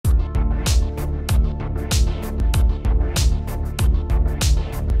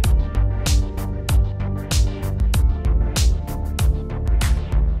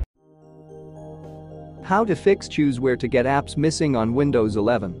How to fix choose where to get apps missing on Windows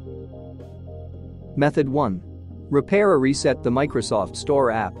 11. Method 1. Repair or reset the Microsoft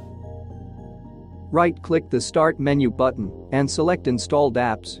Store app. Right-click the Start menu button and select Installed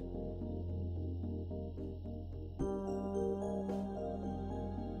Apps.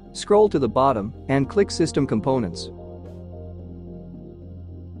 Scroll to the bottom and click System Components.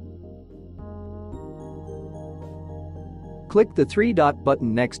 Click the three-dot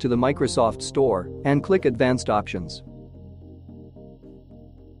button next to the Microsoft Store and click Advanced Options.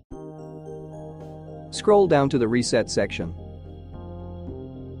 Scroll down to the Reset section.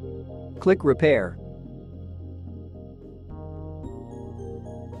 Click Repair.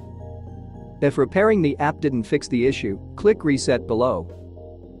 If repairing the app didn't fix the issue, click Reset below.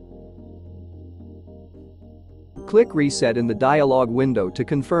 Click Reset in the dialog window to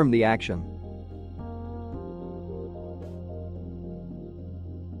confirm the action.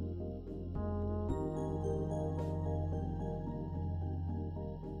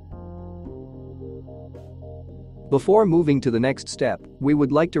 Before moving to the next step, we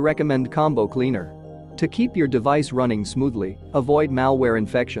would like to recommend Combo Cleaner. To keep your device running smoothly, avoid malware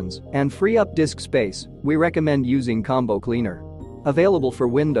infections, and free up disk space, we recommend using Combo Cleaner. Available for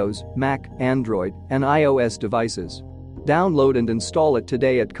Windows, Mac, Android, and iOS devices. Download and install it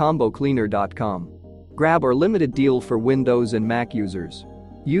today at combocleaner.com. Grab our limited deal for Windows and Mac users.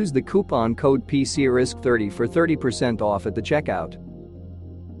 Use the coupon code PCRISK30 for 30% off at the checkout.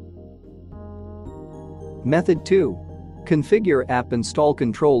 Method 2. Configure app install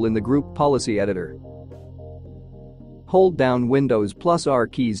control in the Group Policy Editor. Hold down Windows plus R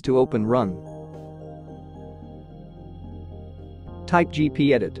keys to open Run. Type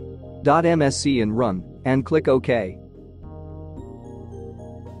gpedit.msc in Run and click OK.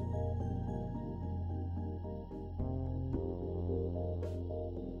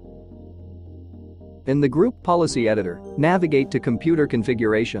 In the Group Policy Editor, navigate to Computer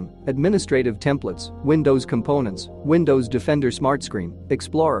Configuration, Administrative Templates, Windows Components, Windows Defender Smart Screen,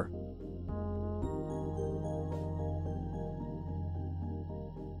 Explorer.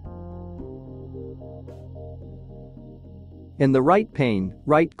 In the right pane,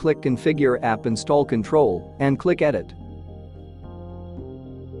 right-click Configure App Install Control and click Edit.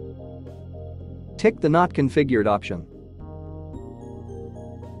 Tick the Not Configured option.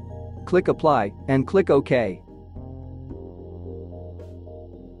 Click Apply and click OK.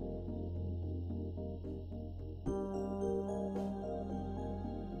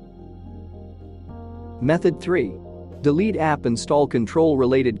 Method 3. Delete app install control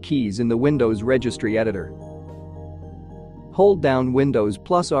related keys in the Windows Registry Editor. Hold down Windows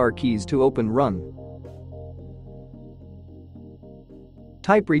plus R keys to open Run.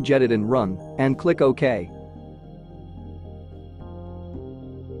 Type regedit in Run and click OK.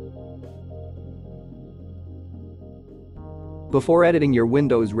 Before editing your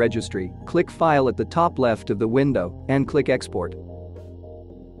Windows registry, click File at the top left of the window and click Export.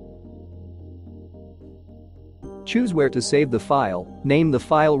 Choose where to save the file, name the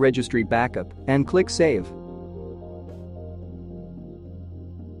file Registry Backup, and click Save.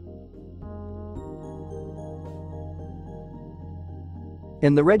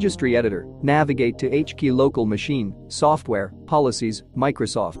 In the Registry Editor, navigate to HKey Local Machine, Software, Policies,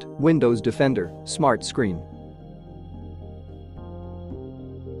 Microsoft, Windows Defender, Smart Screen.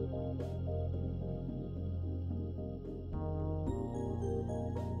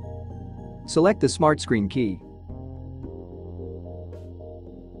 Select the Smart Screen key.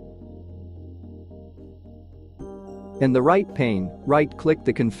 In the right pane, right-click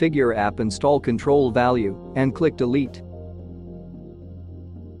the Configure App Install Control value and click Delete.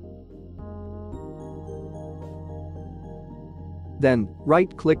 Then,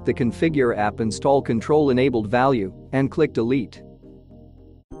 right-click the Configure App Install Control Enabled value and click Delete.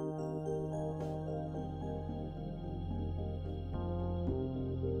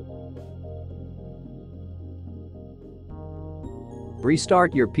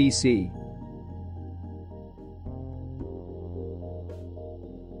 Restart your PC.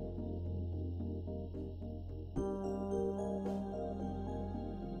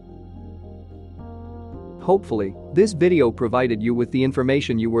 Hopefully, this video provided you with the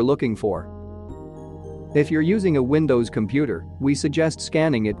information you were looking for. If you're using a Windows computer, we suggest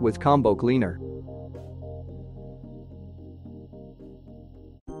scanning it with Combo Cleaner.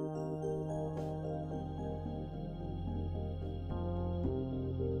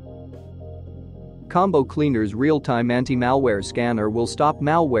 Combo Cleaner's real-time anti-malware scanner will stop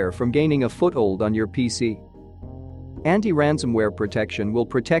malware from gaining a foothold on your PC. Anti-ransomware protection will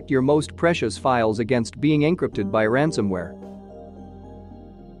protect your most precious files against being encrypted by ransomware.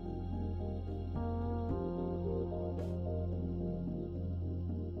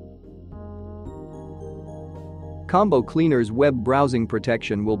 Combo Cleaner's web browsing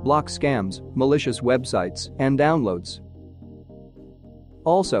protection will block scams, malicious websites, and downloads.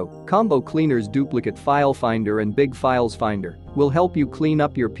 Also, Combo Cleaner's duplicate file finder and big files finder will help you clean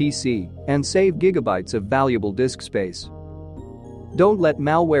up your PC and save gigabytes of valuable disk space. Don't let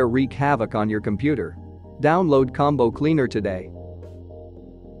malware wreak havoc on your computer. Download Combo Cleaner today.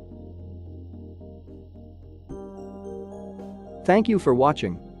 Thank you for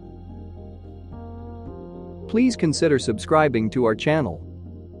watching. Please consider subscribing to our channel.